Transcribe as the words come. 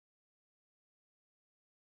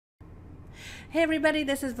Hey everybody,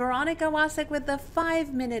 this is Veronica Wasek with the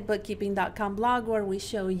 5minutebookkeeping.com blog, where we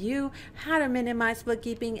show you how to minimize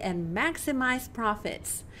bookkeeping and maximize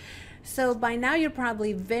profits. So by now you're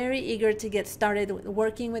probably very eager to get started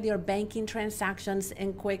working with your banking transactions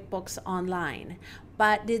in QuickBooks Online.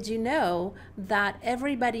 But did you know that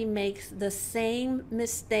everybody makes the same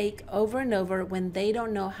mistake over and over when they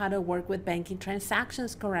don't know how to work with banking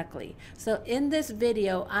transactions correctly? So in this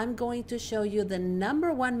video, I'm going to show you the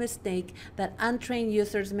 #1 mistake that untrained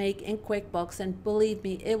users make in QuickBooks, and believe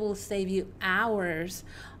me, it will save you hours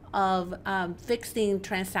of fixing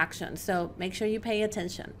transactions. So make sure you pay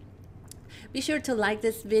attention. Be sure to like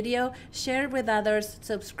this video, share it with others,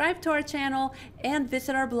 subscribe to our channel, and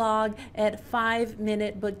visit our blog at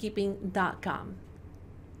 5minutebookkeeping.com.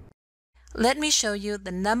 Let me show you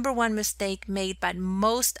the #1 mistake made by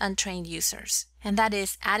most untrained users, and that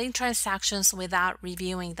is adding transactions without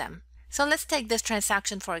reviewing them. So let's take this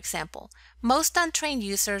transaction for example. Most untrained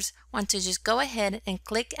users want to just go ahead and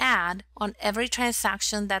click add on every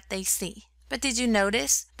transaction that they see. But did you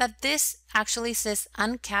notice that this actually says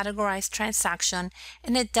uncategorized transaction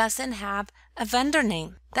and it doesn't have a vendor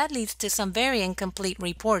name? That leads to some very incomplete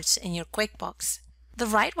reports in your QuickBooks. The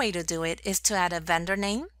right way to do it is to add a vendor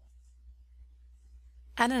name,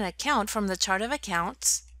 add an account from the chart of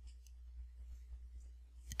accounts,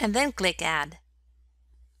 and then click add.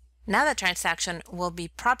 Now the transaction will be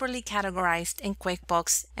properly categorized in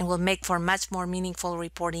QuickBooks and will make for much more meaningful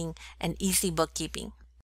reporting and easy bookkeeping.